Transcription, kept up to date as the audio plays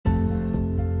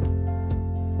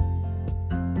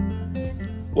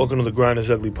Welcome to the Grind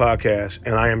is Ugly podcast,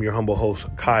 and I am your humble host,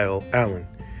 Kyle Allen,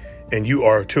 and you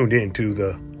are tuned in to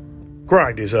the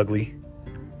Grind is Ugly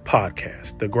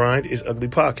podcast. The Grind is Ugly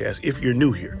podcast. If you're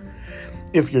new here,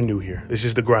 this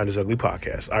is the Grind is Ugly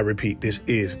podcast. I repeat, this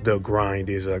is the Grind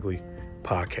is Ugly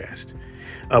podcast.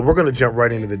 We're going to jump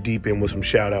right into the deep end with some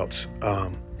shout outs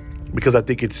because I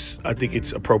think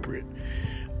it's appropriate.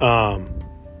 I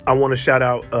want to shout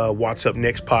out What's Up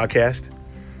Next podcast.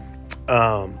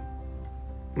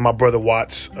 My brother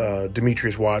Watts,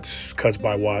 Demetrius Watts, Cuts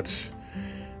by Watts.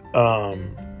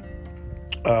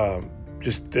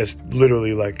 Just that's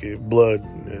literally like blood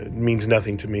means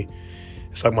nothing to me.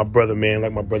 It's like my brother, man,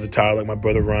 like my brother Tyler, like my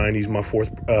brother Ryan. He's my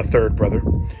third brother.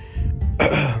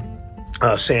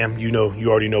 Sam, you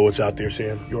already know what's out there,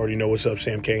 Sam. You already know what's up,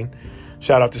 Sam Kane.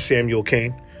 Shout out to Samuel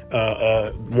Kane,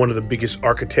 one of the biggest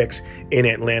architects in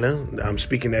Atlanta. I'm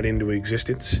speaking that into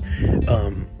existence.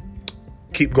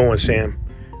 Keep going, Sam.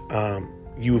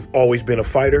 You've always been a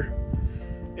fighter,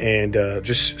 and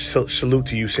just salute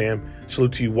to you, Sam.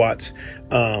 Salute to you, Watts.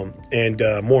 And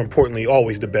more importantly,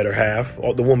 always the better half.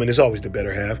 The woman is always the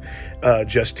better half.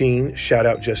 Justine, shout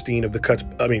out Justine of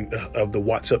the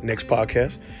What's Up Next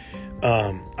podcast.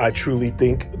 I truly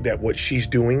think that what she's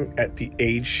doing at the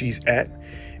age she's at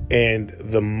and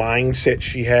the mindset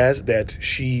she has, that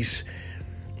she's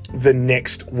the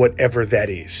next whatever that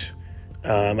is.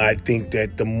 I think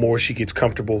that the more she gets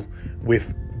comfortable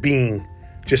with being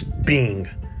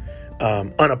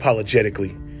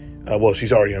unapologetically, well,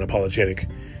 she's already unapologetic,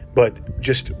 but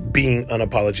just being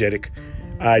unapologetic,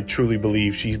 I truly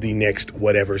believe she's the next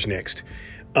whatever's next.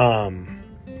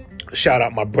 Shout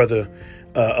out my brother,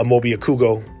 Amobi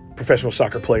Akugo, professional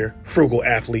soccer player, frugal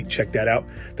athlete. Check that out.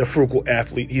 The frugal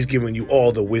athlete. He's giving you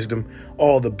all the wisdom,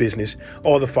 all the business,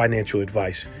 all the financial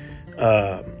advice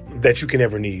that you can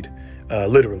ever need.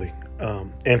 Literally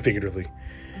and figuratively.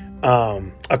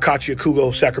 Akachi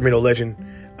Akugo, Sacramento legend,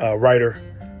 writer,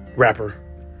 rapper,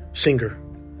 singer,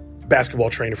 basketball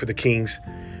trainer for the Kings.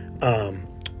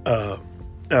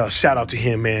 Shout out to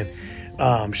him, man.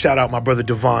 Shout out my brother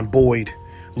Devon Boyd,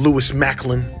 Lewis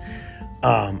Macklin,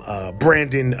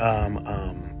 Brandon.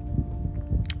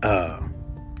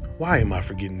 Why am I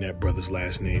forgetting that brother's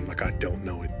last name like I don't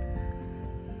know it?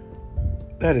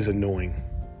 That is annoying.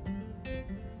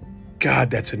 God,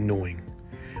 that's annoying.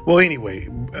 Well, anyway,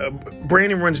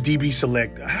 Brandon runs DB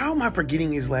Select. How am I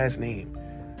forgetting his last name?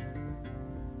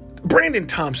 Brandon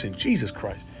Thompson. Jesus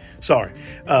Christ. Sorry.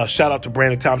 Shout out to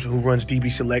Brandon Thompson, who runs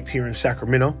DB Select here in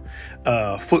Sacramento.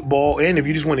 Football. And if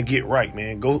you just want to get right,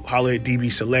 man, go holler at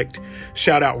DB Select.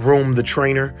 Shout out Rome the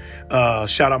trainer.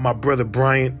 Shout out my brother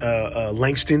Bryant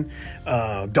Langston.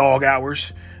 Dog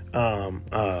Hours.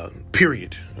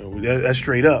 Period. That's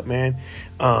straight up, man.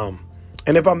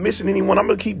 And if I'm missing anyone, I'm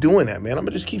going to keep doing that, man. I'm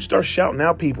going to just start shouting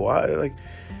out people.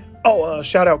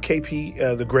 Shout out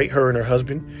KP, the great, her and her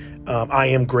husband. I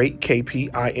am great,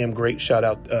 KP. I am great. Shout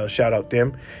out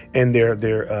them and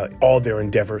their all their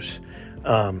endeavors.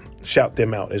 Shout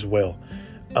them out as well.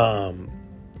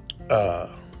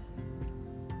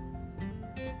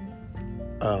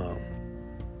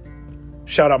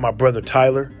 Shout out my brother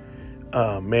Tyler.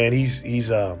 Man,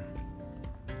 he's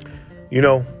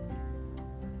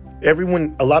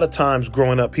everyone, a lot of times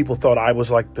growing up, people thought I was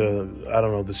like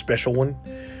the special one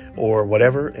or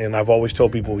whatever. And I've always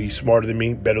told people he's smarter than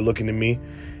me, better looking than me,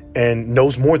 and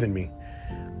knows more than me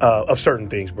of certain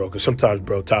things, bro. Because sometimes,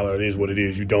 bro, Tyler, it is what it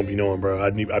is. You don't be knowing, bro. I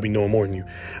be knowing more than you.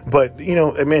 But,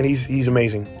 man, he's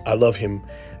amazing. I love him.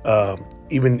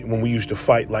 Even when we used to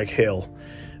fight like hell,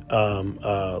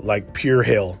 like pure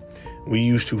hell, we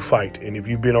used to fight. And if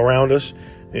you've been around us,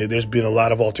 there's been a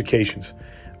lot of altercations.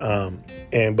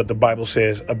 But the Bible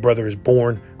says a brother is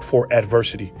born for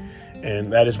adversity.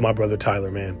 And that is my brother Tyler,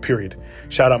 man, period.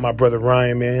 Shout out my brother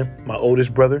Ryan, man, my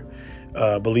oldest brother.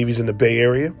 Believe he's in the Bay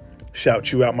Area.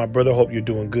 Shout you out, my brother. Hope you're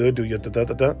doing good. Do your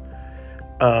da-da-da-da.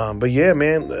 But yeah,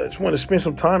 man, I just want to spend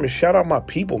some time and shout out my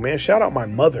people, man. Shout out my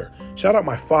mother. Shout out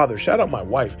my father. Shout out my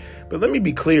wife. But let me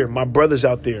be clear, my brothers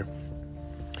out there.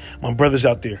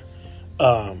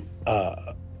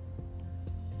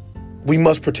 We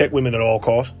must protect women at all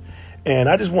costs. And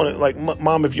I just want to,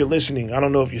 Mom, if you're listening, I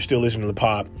don't know if you're still listening to the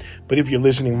pod, but if you're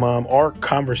listening, Mom, our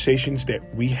conversations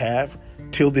that we have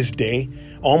till this day,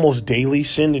 almost daily,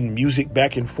 sending music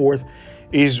back and forth,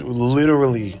 is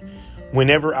literally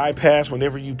whenever I pass,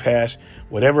 whenever you pass,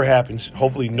 whatever happens,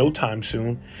 hopefully no time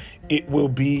soon, it will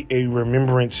be a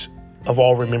remembrance of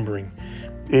all remembering.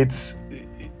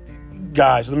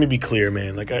 Guys, let me be clear,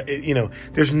 man.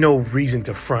 There's no reason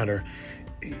to front her.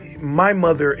 My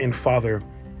mother and father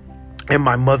and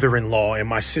my mother-in-law and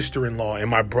my sister-in-law and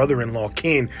my brother-in-law,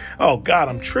 Ken. Oh, God,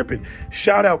 I'm tripping.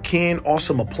 Shout out Ken,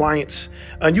 Awesome Appliance.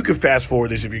 And you can fast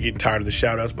forward this if you're getting tired of the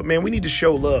shout outs. But, man, we need to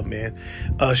show love, man.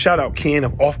 Shout out Ken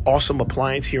of Awesome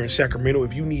Appliance here in Sacramento.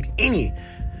 If you need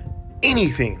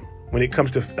anything when it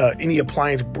comes to any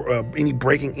appliance, any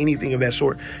breaking, anything of that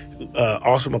sort,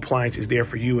 Awesome Appliance is there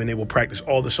for you, and they will practice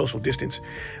all the social distance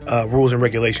rules and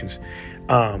regulations.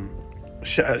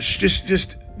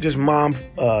 Just mom,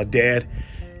 dad,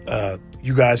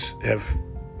 you guys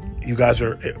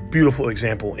are a beautiful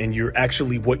example, and you're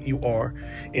actually what you are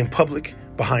in public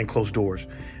behind closed doors.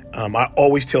 I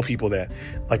always tell people that,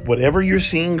 like, whatever you're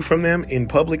seeing from them in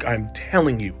public, I'm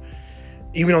telling you,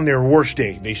 even on their worst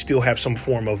day, they still have some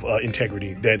form of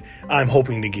integrity that I'm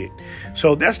hoping to get.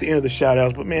 So that's the end of the shout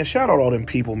outs. But, man, shout out all them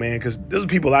people, man, because those are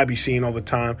people I be seeing all the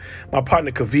time. My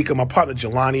partner Kavika, my partner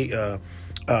Jelani,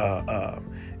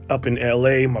 up in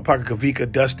LA, my partner Kavika,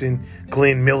 Dustin,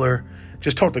 Glenn Miller.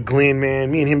 Just talk to Glenn, man.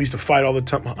 Me and him used to fight all the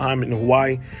time in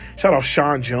Hawaii. Shout out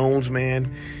Sean Jones,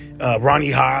 man.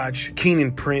 Ronnie Hodge,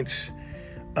 Keenan Prince,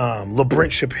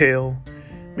 LeBrent Chappelle.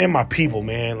 Man, my people,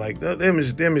 man. Like, them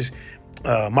is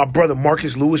my brother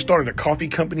Marcus Lewis started a coffee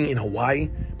company in Hawaii.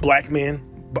 Black man,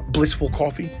 Blissful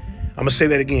Coffee. I'm gonna say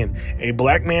that again. A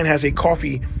black man has a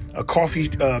coffee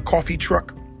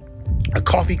truck, a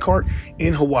coffee cart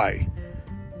in Hawaii.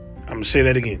 I'm going to say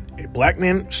that again. A black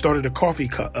man started a coffee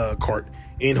cart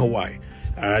in Hawaii.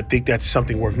 I think that's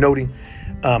something worth noting.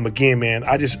 Again, man,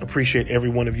 I just appreciate every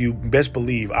one of you. Best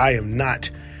believe I am not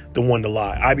the one to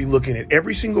lie. I be looking at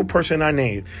every single person I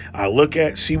name. I look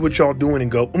at, see what y'all doing and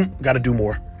go, got to do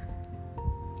more.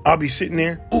 I'll be sitting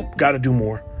there, got to do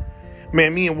more.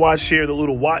 Man, me and Watts share the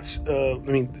little Watts,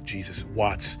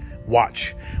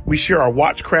 watch. We share our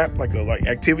watch crap, like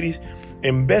activities.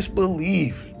 And best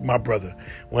believe, my brother,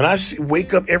 when I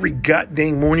wake up every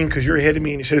goddamn morning because you're ahead of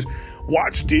me and it says,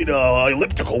 Watts did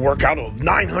elliptical workout of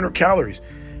 900 calories.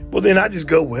 Well, then I just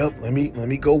go, well, let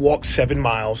me go walk 7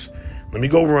 miles. Let me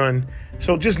go run.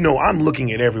 So just know I'm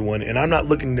looking at everyone, and I'm not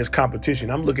looking at this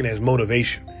competition. I'm looking as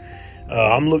motivation.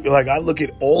 I look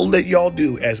at all that y'all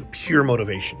do as pure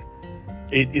motivation.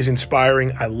 It is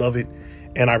inspiring. I love it.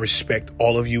 And I respect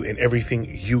all of you and everything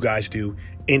you guys do.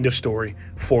 End of story.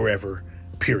 Forever.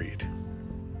 Period.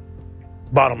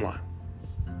 Bottom line.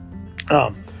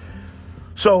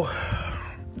 So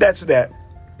that's that.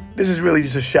 This is really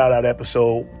just a shout out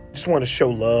episode. Just want to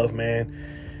show love, man.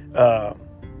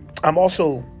 I'm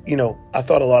also, I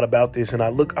thought a lot about this, and I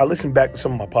listened back to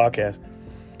some of my podcasts.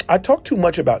 I talk too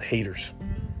much about haters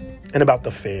and about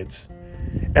the feds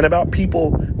and about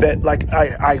people that, like,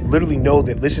 I literally know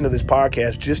that listen to this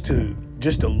podcast just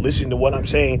to listen to what I'm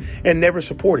saying and never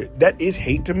support it. That is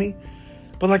hate to me.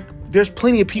 But, like, there's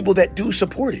plenty of people that do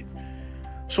support it.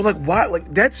 So, like, why?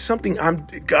 Like, that's something I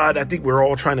think we're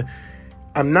all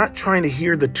I'm not trying to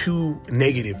hear the two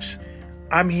negatives.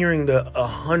 I'm hearing the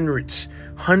hundreds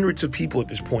of people at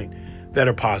this point that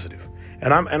are positive.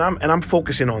 And I'm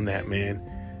focusing on that, man.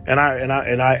 And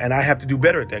I have to do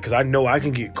better at that, because I know I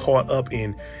can get caught up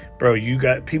in, bro, you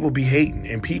got people be hating,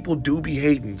 and people do be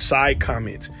hating, side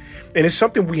comments. And it's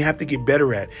something we have to get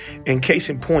better at. And case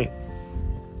in point,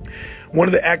 one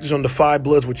of the actors on The Five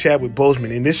Bloods with Chadwick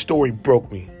Boseman, and this story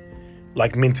broke me,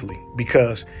 like, mentally,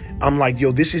 because I'm like,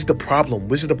 yo, this is the problem.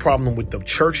 This is the problem with the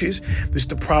churches. This is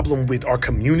the problem with our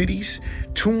communities.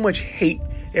 Too much hate.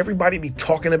 Everybody be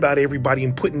talking about everybody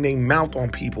and putting their mouth on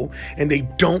people, and they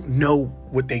don't know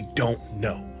what they don't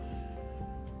know.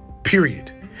 Period.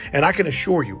 And I can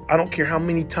assure you, I don't care how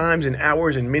many times and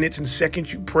hours and minutes and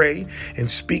seconds you pray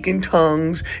and speak in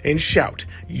tongues and shout,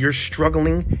 you're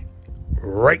struggling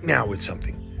right now with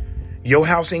something. Your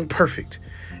house ain't perfect.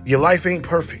 Your life ain't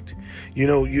perfect.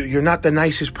 You're not the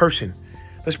nicest person.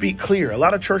 Let's be clear. A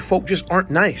lot of church folk just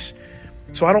aren't nice.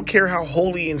 So I don't care how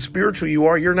holy and spiritual you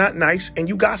are. You're not nice, and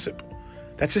you gossip.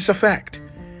 That's just a fact.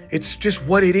 It's just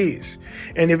what it is.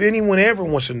 And if anyone ever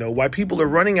wants to know why people are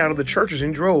running out of the churches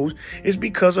in droves, it's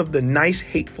because of the nice,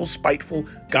 hateful, spiteful,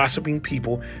 gossiping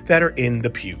people that are in the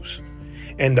pews.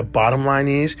 And the bottom line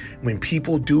is, when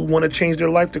people do want to change their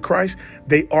life to Christ,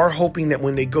 they are hoping that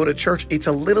when they go to church, it's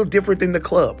a little different than the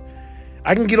club.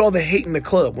 I can get all the hate in the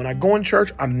club. When I go in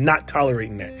church, I'm not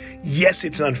tolerating that. Yes,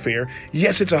 it's unfair.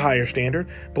 Yes, it's a higher standard.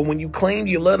 But when you claim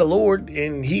you love the Lord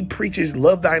and he preaches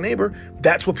love thy neighbor,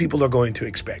 that's what people are going to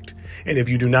expect. And if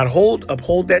you do not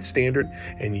uphold that standard,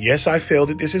 and yes, I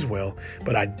failed at this as well,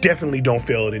 but I definitely don't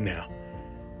fail at it now.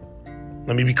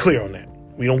 Let me be clear on that.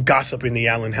 We don't gossip in the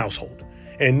Allen household,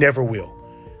 and never will.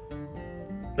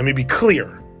 Let me be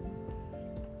clear.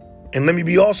 And let me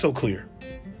be also clear.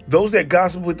 Those that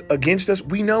gossip against us,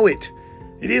 we know it.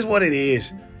 It is what it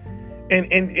is. And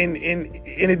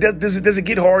does it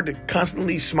get hard to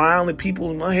constantly smile at people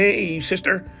and like, hey,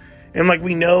 sister? And like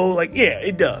we know, like, yeah,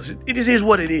 it does. It just is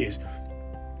what it is.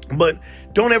 But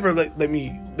don't ever let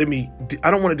me,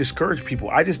 I don't want to discourage people.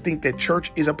 I just think that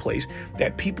church is a place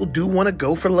that people do want to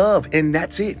go for love. And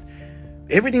that's it.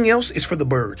 Everything else is for the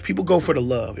birds. People go for the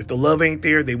love. If the love ain't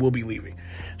there, they will be leaving.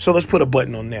 So let's put a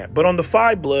button on that. But on The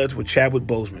Five Bloods with Chadwick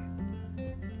Boseman,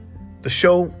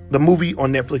 the movie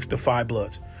on Netflix, The Five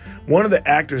Bloods, one of the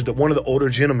actors, one of the older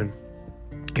gentlemen,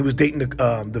 he was dating the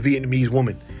Vietnamese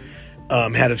woman,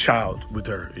 had a child with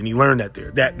her, and he learned that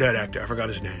there. That actor, I forgot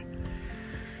his name.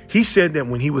 He said that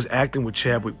when he was acting with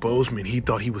Chadwick Boseman, he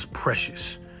thought he was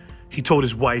precious. He told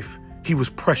his wife he was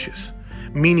precious,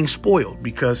 meaning spoiled,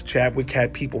 because Chadwick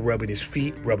had people rubbing his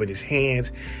feet, rubbing his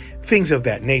hands, things of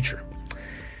that nature.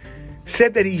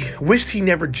 Said that he wished he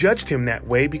never judged him that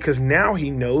way because now he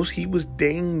knows he was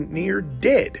dang near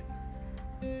dead.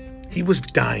 He was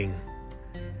dying.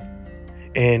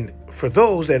 And for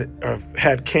those that have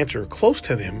had cancer close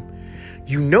to them,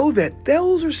 you know that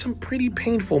those are some pretty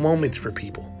painful moments for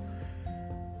people.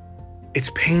 It's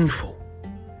painful.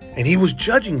 And he was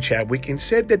judging Chadwick and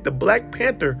said that the Black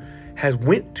Panther has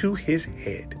went to his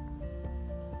head.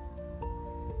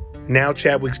 Now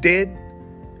Chadwick's dead.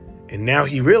 And now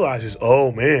he realizes,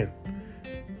 oh man,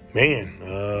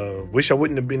 wish I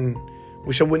wouldn't have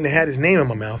had his name in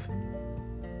my mouth.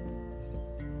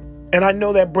 And I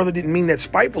know that brother didn't mean that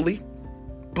spitefully,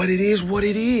 but it is what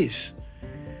it is.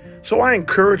 So I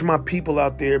encourage my people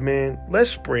out there, man, let's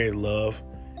spread love.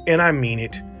 And I mean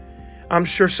it. I'm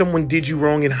sure someone did you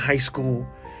wrong in high school,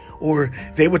 or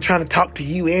they were trying to talk to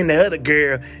you and the other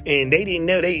girl and they didn't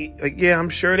know yeah, I'm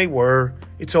sure they were.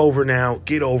 It's over now.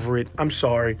 Get over it. I'm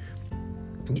sorry.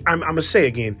 I'm going to say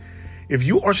again, if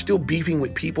you are still beefing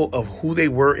with people of who they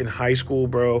were in high school,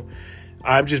 bro,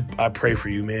 I pray for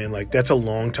you, man. Like, that's a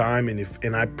long time.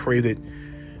 And I pray that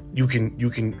you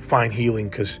can find healing,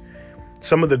 because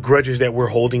some of the grudges that we're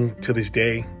holding to this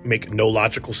day make no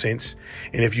logical sense.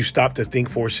 And if you stop to think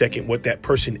for a second what that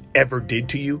person ever did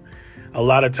to you, a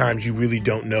lot of times you really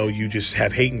don't know. You just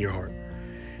have hate in your heart.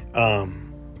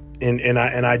 And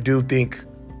I do think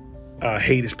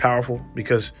hate is powerful,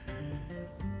 because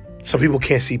some people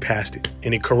can't see past it,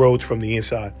 and it corrodes from the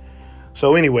inside.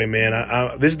 So anyway,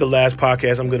 man, this is the last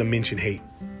podcast I'm going to mention hate.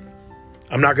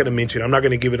 I'm not going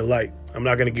to give it a light. I'm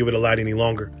not going to give it a light any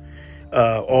longer.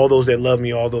 All those that love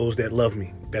me, all those that love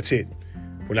me. That's it.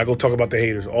 We're not going to talk about the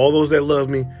haters. All those that love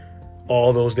me,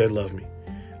 all those that love me.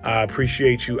 I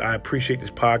appreciate you. I appreciate this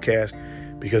podcast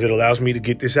because it allows me to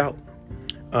get this out.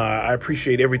 I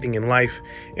appreciate everything in life.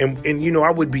 And you know, I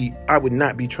would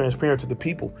not be transparent to the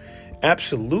people.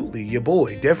 Absolutely. Your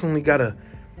boy definitely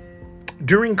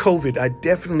during COVID, I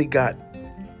definitely got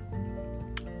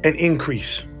an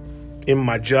increase in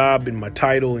my job, in my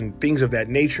title, and things of that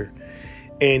nature.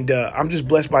 And I'm just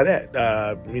blessed by that.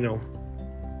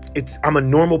 I'm a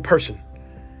normal person.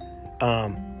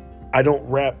 I don't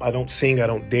rap, I don't sing, I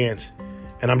don't dance.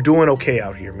 And I'm doing okay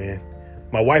out here, man.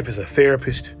 My wife is a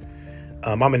therapist.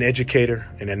 I'm an educator,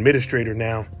 an administrator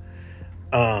now.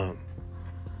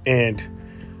 And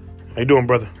how you doing,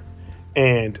 brother?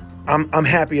 And I'm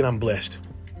happy and I'm blessed.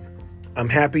 I'm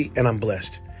happy and I'm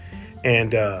blessed.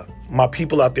 And my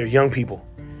people out there, young people,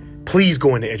 please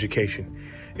go into education.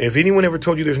 If anyone ever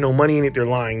told you there's no money in it, they're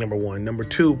lying, number one. Number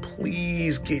two,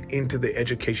 please get into the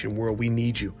education world. We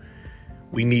need you.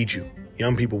 We need you.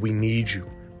 Young people, we need you.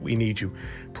 We need you.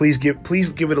 Please give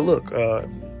it a look,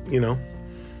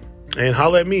 and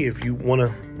holler at me if you want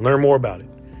to learn more about it.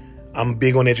 I'm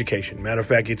big on education. Matter of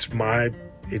fact,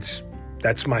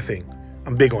 that's my thing.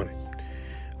 I'm big on it.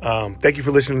 Thank you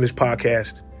for listening to this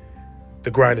podcast.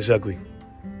 The grind is ugly,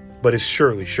 but it's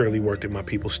surely worth it, my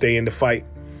people. Stay in the fight.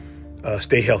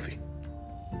 Stay healthy.